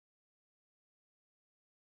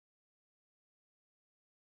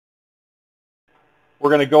we're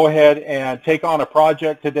going to go ahead and take on a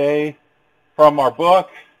project today from our book.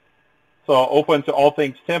 So I'll open to All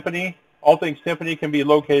Things Timpani. All Things Timpani can be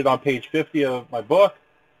located on page 50 of my book.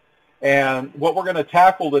 And what we're going to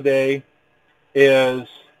tackle today is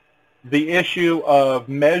the issue of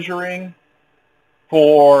measuring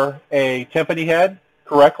for a timpani head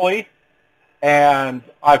correctly. And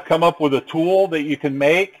I've come up with a tool that you can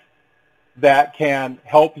make that can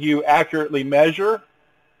help you accurately measure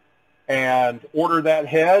and order that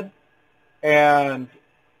head, and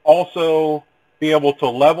also be able to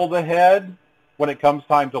level the head when it comes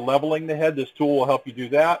time to leveling the head. This tool will help you do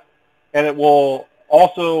that. And it will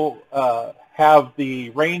also have the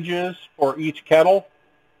ranges for each kettle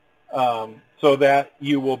so that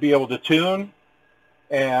you will be able to tune.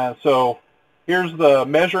 And so here's the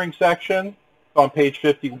measuring section on page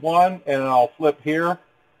 51, and I'll flip here.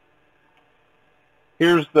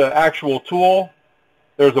 Here's the actual tool.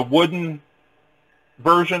 There's a wooden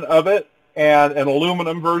version of it and an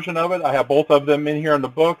aluminum version of it. I have both of them in here in the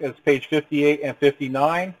book. It's page 58 and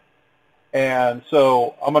 59. And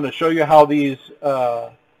so I'm going to show you how these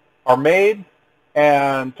are made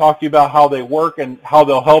and talk to you about how they work and how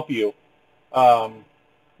they'll help you. Not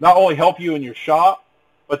only help you in your shop,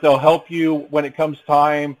 but they'll help you when it comes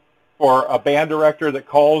time for a band director that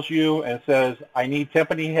calls you and says, I need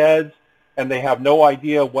timpani heads, and they have no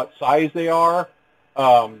idea what size they are.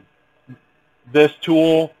 This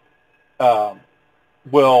tool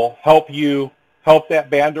will help that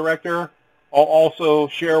band director. I'll also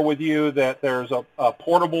share with you that there's a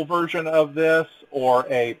portable version of this, or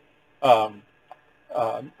a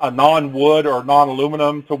non-wood or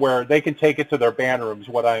non-aluminum, to where they can take it to their band rooms.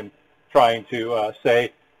 What I'm trying to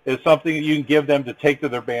say is something that you can give them to take to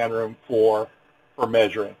their band room for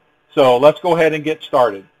measuring. So let's go ahead and get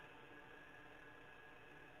started.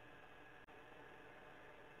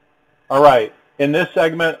 All right, in this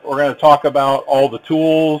segment, we're going to talk about all the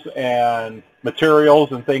tools and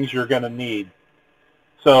materials and things you're going to need.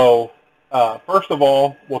 So first of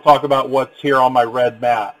all, we'll talk about what's here on my red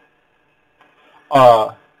mat.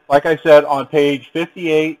 Like I said, on page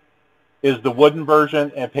 58 is the wooden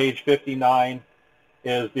version, and page 59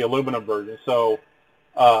 is the aluminum version. So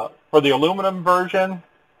for the aluminum version,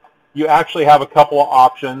 you actually have a couple of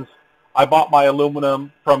options. I bought my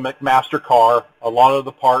aluminum from McMaster-Carr. A lot of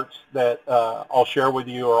the parts that I'll share with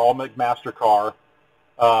you are all McMaster-Carr.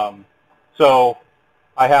 So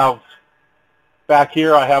I have, back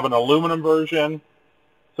here, I have an aluminum version.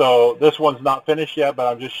 So this one's not finished yet,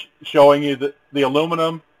 but I'm just showing you the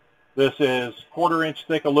aluminum. This is 1/4 inch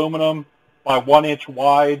thick aluminum by 1 inch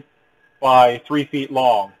wide by 3 feet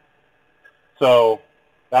long. So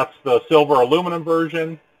that's the silver aluminum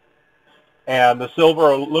version. And the silver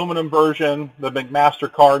aluminum version, the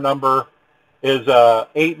McMaster-Carr number is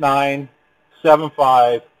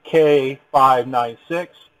 8975K596.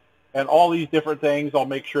 And all these different things I'll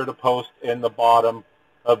make sure to post in the bottom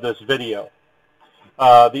of this video.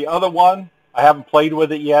 The other one, I haven't played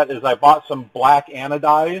with it yet, is I bought some black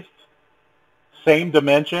anodized, same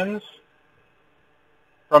dimensions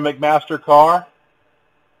from McMaster-Carr.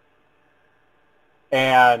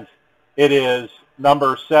 And it is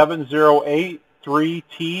number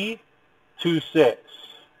 7083T26.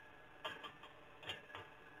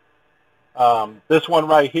 This one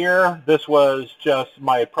right here, this was just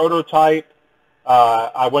my prototype.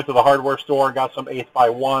 I went to the hardware store and got some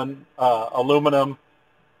 1/8x1 aluminum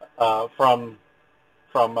from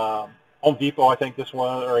Home Depot, I think this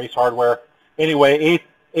one, or Ace Hardware. Anyway,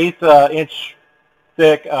 eighth inch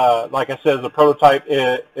thick. Like I said, the prototype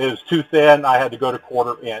is too thin. I had to go to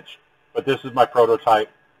 1/4 inch. But this is my prototype.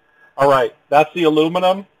 All right, that's the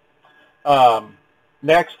aluminum.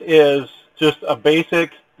 Next is just a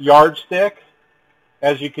basic yardstick.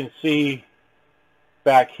 As you can see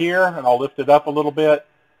back here, and I'll lift it up a little bit.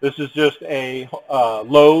 This is just a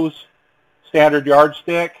Lowe's standard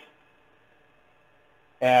yardstick,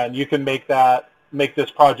 and you can make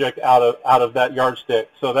this project out of that yardstick.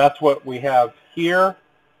 So that's what we have here.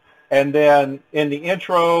 And then in the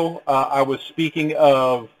intro, I was speaking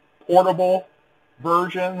of portable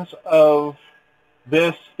versions of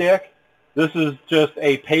this stick. This is just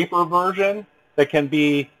a paper version that can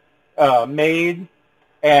be made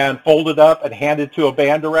and folded up and handed to a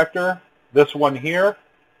band director. This one here.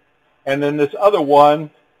 And then this other one,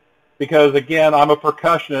 because again, I'm a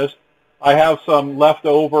percussionist, I have some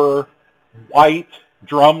leftover white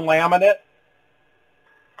drum laminate,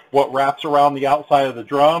 what wraps around the outside of the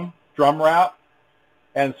drum wrap.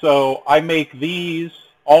 And so I make these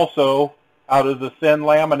also out of the thin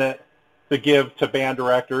laminate to give to band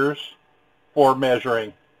directors for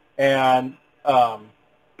measuring. And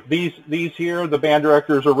These here, the band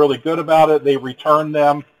directors are really good about it. They return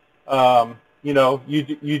them. You know,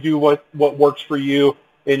 you do what works for you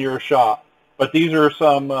in your shop. But these are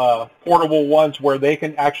some portable ones where they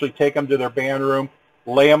can actually take them to their band room,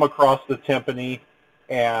 lay them across the timpani,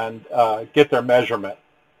 and get their measurement.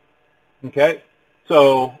 Okay,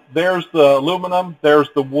 so there's the aluminum, there's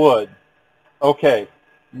the wood. Okay,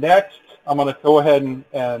 next I'm going to go ahead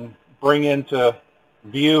and bring into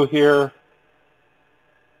view here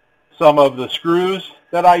some of the screws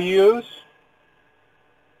that I use.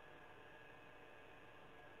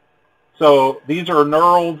 So these are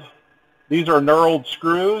knurled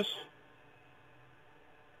screws,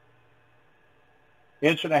 1.5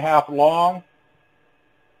 inches long.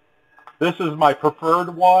 This is my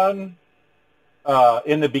preferred one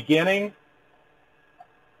in the beginning.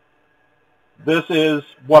 This is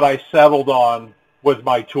what I settled on with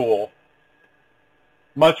my tool.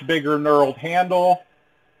 Much bigger knurled handle,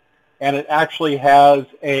 and it actually has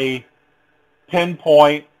a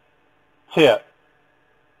pinpoint tip.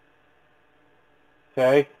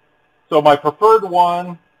 Okay, so my preferred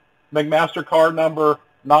one, McMaster card number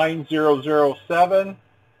 9007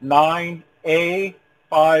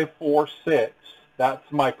 9A546.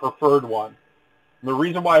 That's my preferred one. And the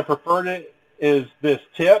reason why I preferred it is this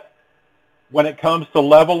tip. When it comes to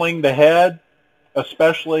leveling the head,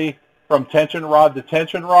 especially from tension rod to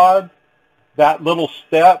tension rod, that little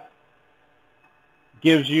step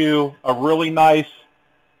gives you a really nice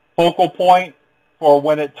focal point for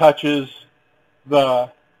when it touches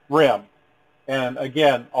the rim. And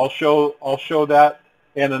again, I'll show that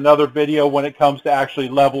in another video when it comes to actually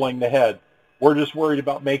leveling the head. We're just worried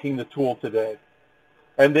about making the tool today.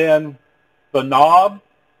 And then the knob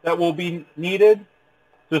that will be needed,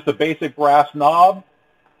 just a basic brass knob.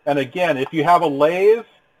 And again, if you have a lathe,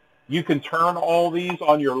 you can turn all these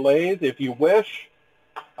on your lathe if you wish.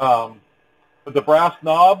 But the brass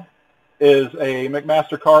knob is a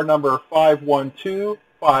McMaster card number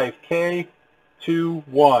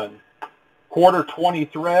 5125K21.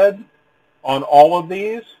 1/4 thread on all of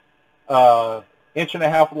these, 1.5 inches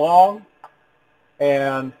long,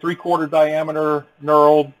 and 3/4 diameter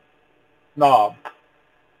knurled knob.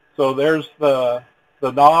 So there's the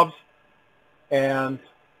knobs, and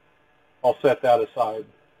I'll set that aside.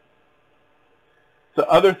 So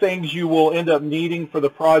other things you will end up needing for the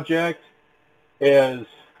project is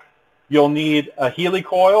you'll need a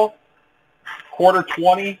helicoil,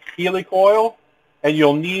 1/4 helicoil, and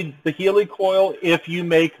you'll need the helicoil if you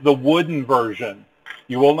make the wooden version.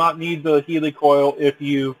 You will not need the helicoil if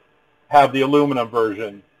you have the aluminum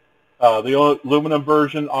version. The aluminum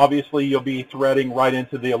version, obviously, you'll be threading right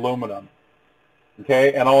into the aluminum.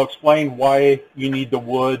 Okay, and I'll explain why you need the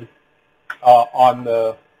wood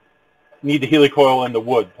need the helicoil in the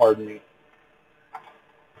wood, pardon me.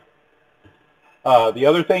 The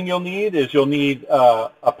other thing you'll need is you'll need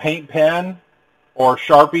a paint pen or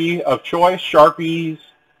Sharpie of choice. Sharpie's,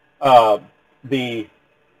 the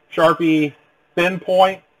Sharpie thin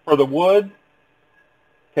point for the wood,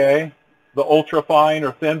 okay, the ultra fine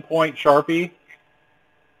or thin point Sharpie.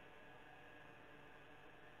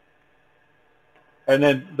 And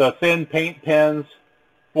then the thin paint pens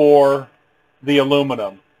for the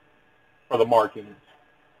aluminum, for the markings.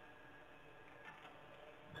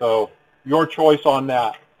 So your choice on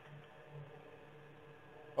that.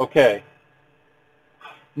 Okay.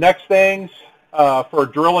 Next things, for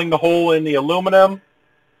drilling the hole in the aluminum,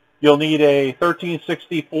 you'll need a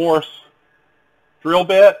 13/64 drill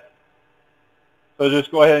bit. So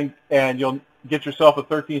just go ahead and you'll get yourself a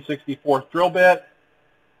 13/64 drill bit.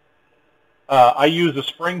 I use a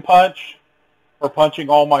spring punch for punching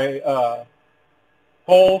all my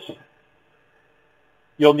holes.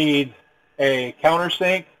 You'll need a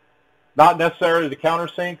countersink, not necessarily the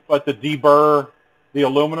countersink, but to deburr the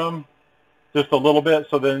aluminum just a little bit,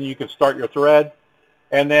 so then you can start your thread.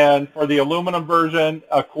 And then for the aluminum version,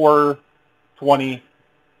 a 1/4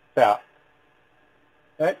 tap.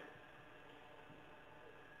 Okay.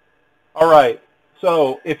 All right.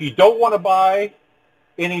 So if you don't want to buy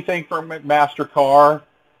anything from McMaster Car,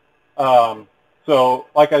 so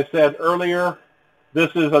like I said earlier,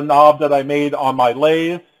 this is a knob that I made on my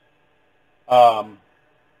lathe, and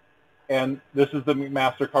this is the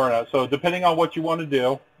McMaster Car knob. So depending on what you want to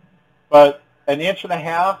do, but 1.5 inches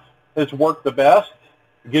has worked the best.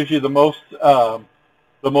 It gives you the most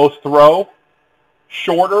throw.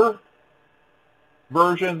 Shorter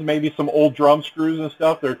versions, maybe some old drum screws and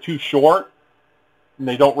stuff, they're too short and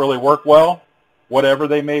they don't really work well, whatever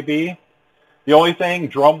they may be. The only thing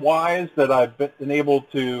drum-wise that I've been able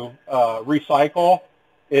to recycle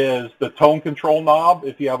is the tone control knob.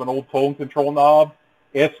 If you have an old tone control knob,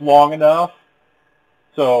 It's long enough,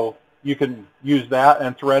 so you can use that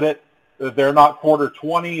and thread it. They're not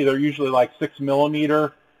 1/4-20. They're usually like 6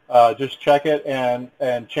 millimeter. Just check it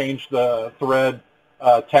and change the thread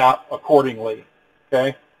tap accordingly.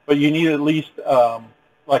 Okay, but you need at least,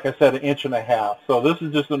 like I said, 1.5 inches. So this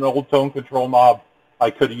is just an old tone control knob I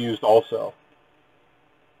could have used also.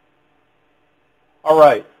 All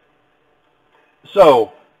right.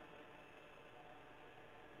 So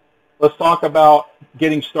let's talk about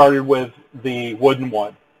getting started with the wooden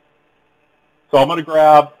one. So I'm going to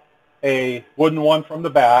grab a wooden one from the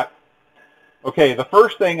back. Okay, the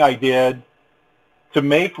first thing I did to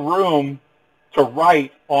make room to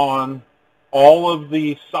write on all of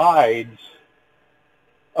the sides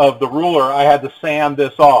of the ruler, I had to sand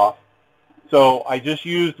this off. So I just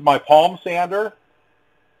used my palm sander,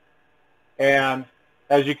 and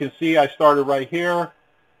as you can see, I started right here,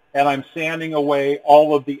 and I'm sanding away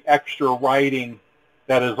all of the extra writing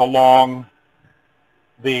that is along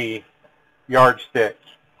the yardstick.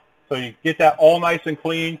 So you get that all nice and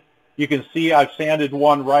clean. You can see I've sanded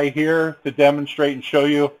one right here to demonstrate and show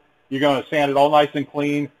you. You're going to sand it all nice and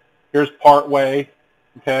clean. Here's part way,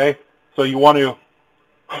 okay? So you want to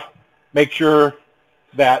make sure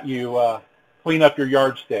that you clean up your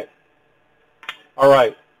yardstick. All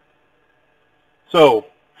right. So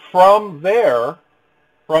from there,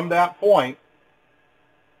 from that point,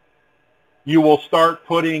 you will start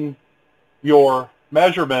putting your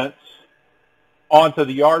measurements onto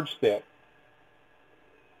the yardstick.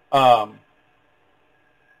 Oh,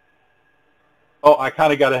 I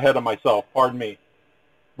kind of got ahead of myself. Pardon me.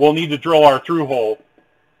 We'll need to drill our through hole.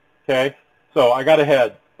 Okay, so I got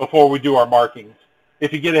ahead before we do our markings.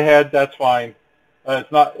 If you get ahead, that's fine.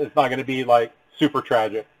 It's not going to be like super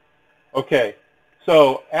tragic. Okay,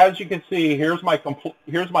 so as you can see, here's my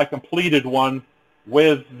completed one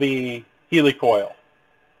with the helicoil.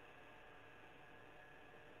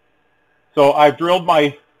 So I've drilled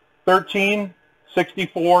my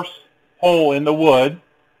 13/64 hole in the wood.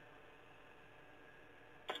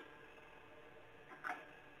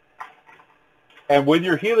 And with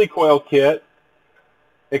your helicoil kit,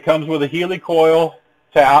 it comes with a helicoil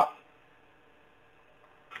tap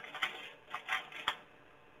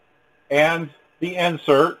and the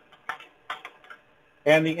insert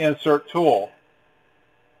tool.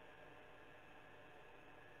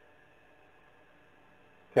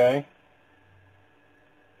 Okay.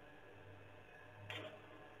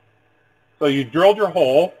 So you drilled your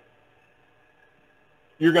hole.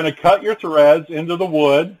 You're going to cut your threads into the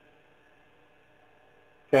wood.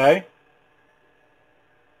 Okay.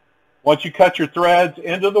 Once you cut your threads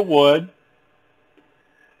into the wood,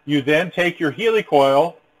 you then take your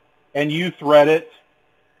helicoil and you thread it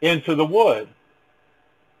into the wood.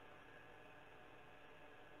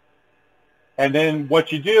 And then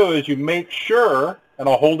what you do is you make sure, and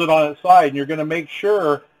I'll hold it on its side, and you're going to make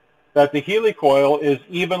sure that the helicoil is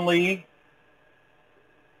evenly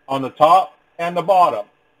on the top and the bottom.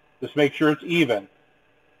 Just make sure it's even.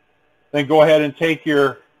 Then go ahead and take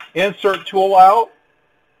your insert tool out.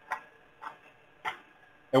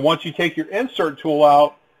 And once you take your insert tool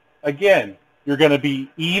out, again, you're going to be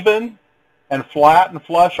even and flat and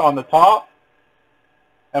flush on the top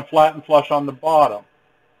and flat and flush on the bottom.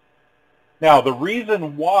 Now, the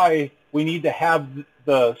reason why we need to have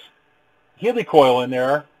the helicoil in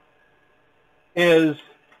there is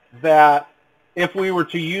that if we were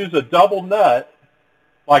to use a double nut,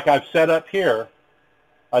 like I've set up here,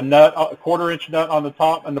 a nut, a 1/4 inch nut on the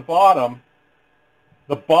top and the bottom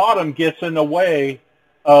gets in the way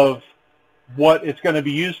of what it's going to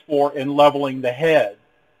be used for in leveling the head.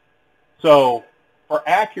 So for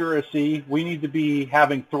accuracy, we need to be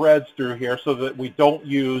having threads through here so that we don't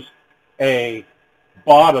use a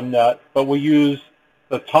bottom nut, but we use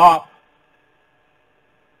the top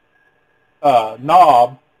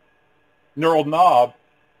knurled knob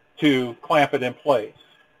to clamp it in place.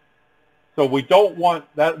 So we don't want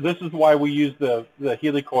that. This is why we use the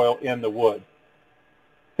helicoil in the wood.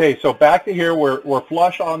 Okay, so back to here, we're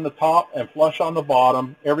flush on the top and flush on the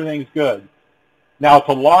bottom. Everything's good. Now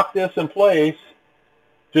to lock this in place,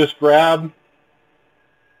 just grab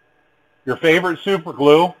your favorite super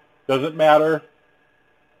glue. Doesn't matter.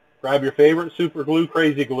 Grab your favorite super glue,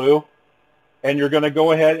 crazy glue, and you're going to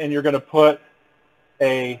go ahead and you're going to put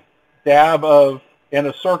a dab of, in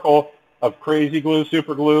a circle of crazy glue,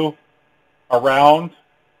 super glue around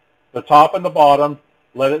the top and the bottom.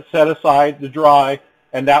 Let it set aside to dry,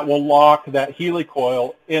 and that will lock that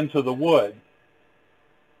helicoil into the wood.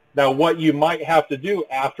 Now what you might have to do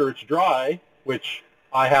after it's dry, which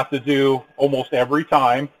I have to do almost every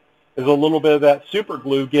time, is a little bit of that super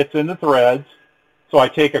glue gets in the threads. So I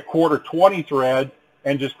take a 1/4 thread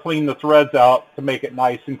and just clean the threads out to make it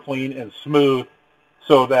nice and clean and smooth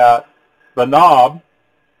so that the knob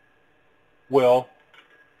will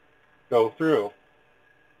go through.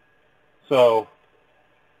 So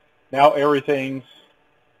now everything's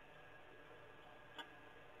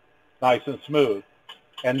nice and smooth.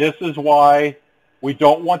 And this is why we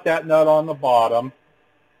don't want that nut on the bottom.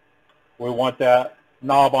 We want that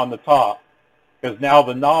knob on the top, because now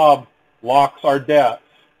the knob locks our depth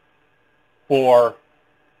for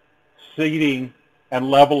seating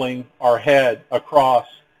and leveling our head across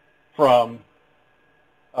from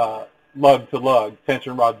lug to lug,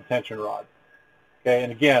 tension rod to tension rod. Okay,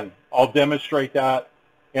 and again, I'll demonstrate that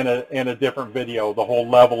in a different video, the whole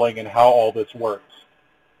leveling and how all this works.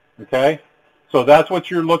 Okay, so that's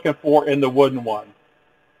what you're looking for in the wooden one.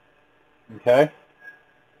 Okay,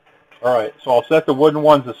 all right, so I'll set the wooden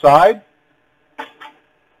ones aside.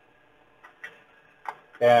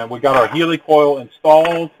 And we got our helicoil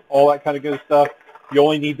installed, all that kind of good stuff. You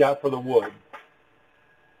only need that for the wood.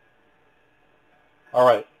 All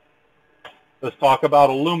right, let's talk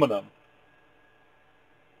about aluminum.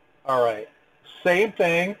 All right, same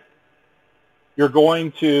thing. You're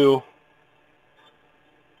going to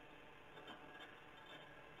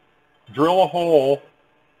drill a hole,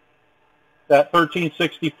 that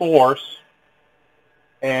 13/64,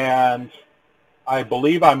 and I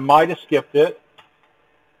believe I might have skipped it,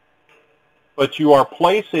 but you are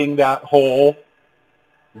placing that hole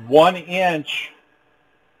 1 inch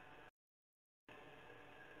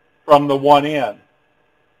from the one end.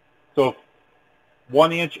 So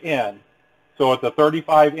 1 inch in. So at the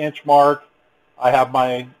 35-inch mark, I have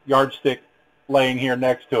my yardstick laying here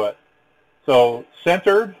next to it. So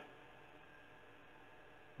centered,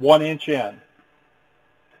 1 inch in.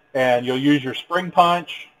 And you'll use your spring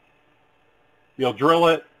punch. You'll drill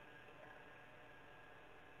it.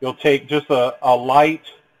 You'll take just a light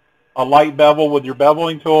bevel with your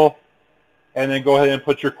beveling tool, and then go ahead and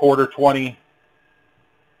put your 1/4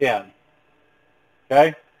 in.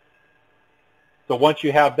 Okay? So once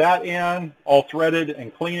you have that in, all threaded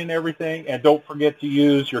and clean and everything, and don't forget to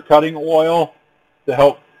use your cutting oil to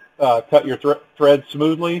help cut your thread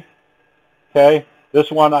smoothly. Okay? This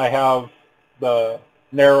one I have the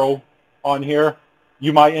narrow on here.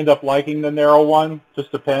 You might end up liking the narrow one,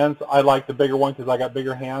 just depends. I like the bigger one because I got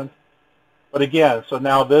bigger hands. But again, so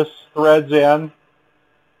now this threads in,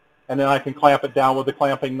 and then I can clamp it down with the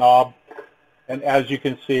clamping knob. And as you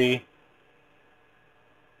can see,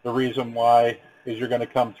 the reason why is you're going to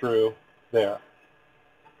come through there.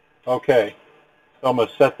 Okay, so I'm going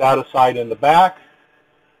to set that aside in the back.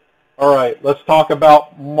 All right, let's talk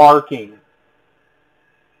about marking.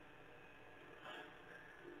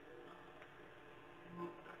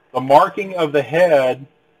 The marking of the head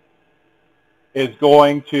is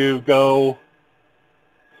going to go,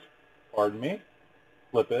 pardon me,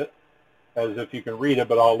 flip it as if you can read it,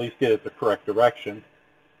 but I'll at least get it the correct direction.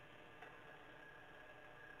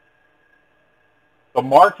 The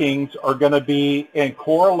markings are going to be in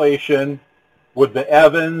correlation with the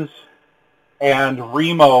Evans and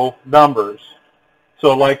Remo numbers.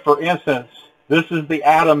 So like for instance, this is the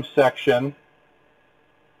Adams section,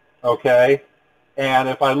 okay? And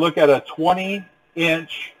if I look at a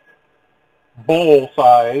 20-inch bowl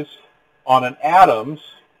size on an Adams,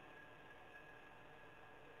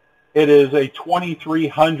 it is a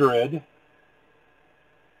 2300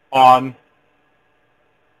 on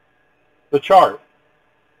the chart.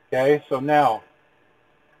 Okay, so now,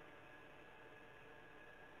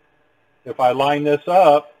 if I line this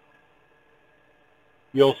up,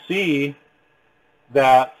 you'll see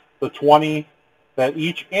that that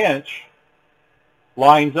each inch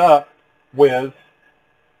lines up with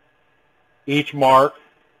each mark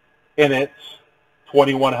in its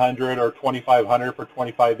 2100 or 2500 for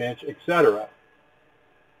 25-inch, etc.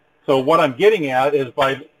 So what I'm getting at is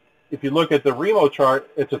if you look at the Remo chart,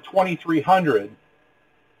 it's a 2300.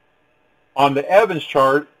 On the Evans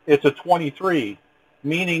chart, it's a 23,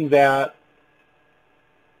 meaning that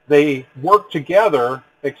they work together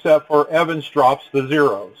except for Evans drops the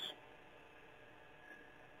zeros.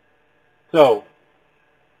 So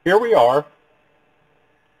here we are.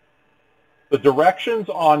 The directions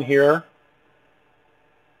on here.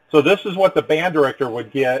 So this is what the band director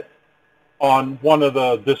would get on one of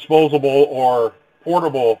the disposable or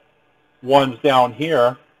portable ones down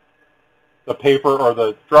here, the paper or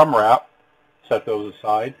the drum wrap. Set those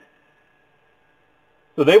aside.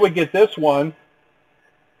 So they would get this one,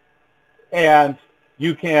 and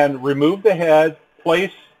you can remove the head,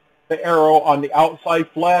 place the arrow on the outside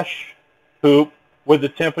flesh hoop with the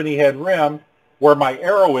timpani head rim where my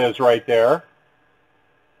arrow is right there,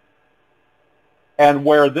 And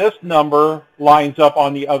where this number lines up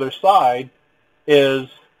on the other side is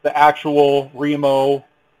the actual Remo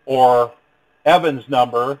or Evans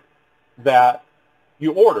number that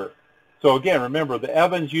you order. So again, remember, the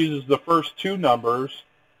Evans uses the first two numbers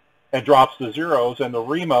and drops the zeros, and the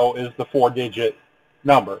Remo is the 4-digit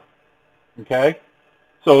number. Okay?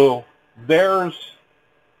 So there's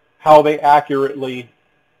how they accurately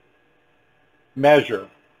measure.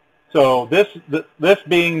 So this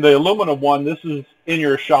being the aluminum one, this is in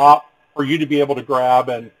your shop for you to be able to grab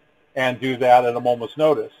and do that at a moment's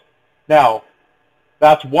notice. Now,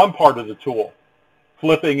 that's one part of the tool.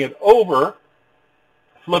 Flipping it over,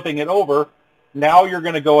 now you're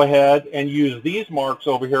going to go ahead and use these marks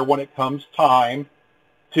over here when it comes time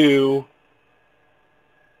to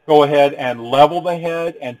go ahead and level the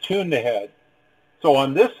head and tune the head. So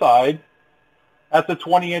on this side, at the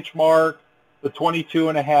 20-inch mark, the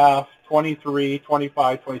 22.5, 23,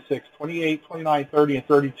 25, 26, 28, 29, 30, and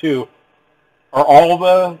 32 are all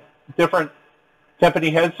the different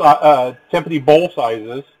Timpani bowl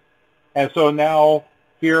sizes. And so now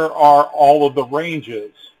here are all of the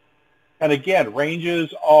ranges. And again,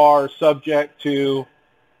 ranges are subject to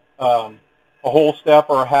a whole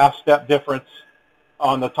step or a half step difference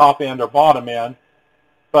on the top end or bottom end.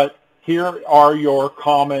 But here are your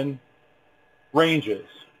common ranges,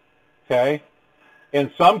 okay? In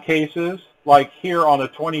some cases, like here on a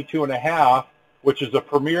 22.5, which is a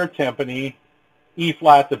Premier Timpani, E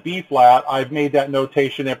flat to B flat, I've made that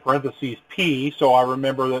notation in parentheses P, so I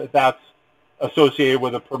remember that that's associated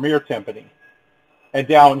with a Premier Timpani. And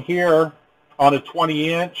down here on a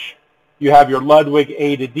 20-inch, you have your Ludwig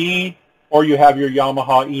A to D, or you have your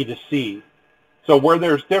Yamaha E to C. So where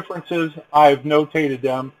there's differences, I've notated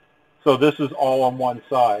them, so this is all on one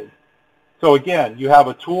side. So again, you have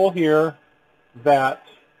a tool here that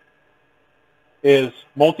is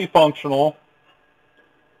multifunctional,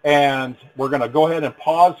 and we're going to go ahead and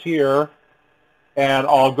pause here, and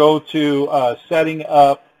I'll go to setting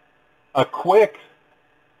up a quick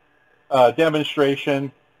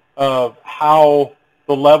demonstration of how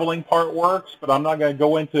the leveling part works, but I'm not going to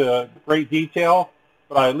go into great detail,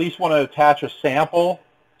 but I at least want to attach a sample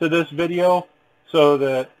to this video so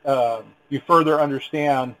that you further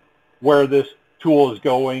understand where this tool is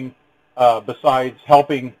going, besides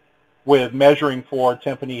helping with measuring for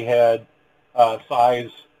timpani head size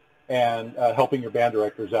and helping your band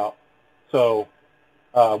directors out. So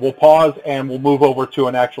we'll pause and we'll move over to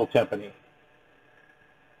an actual timpani.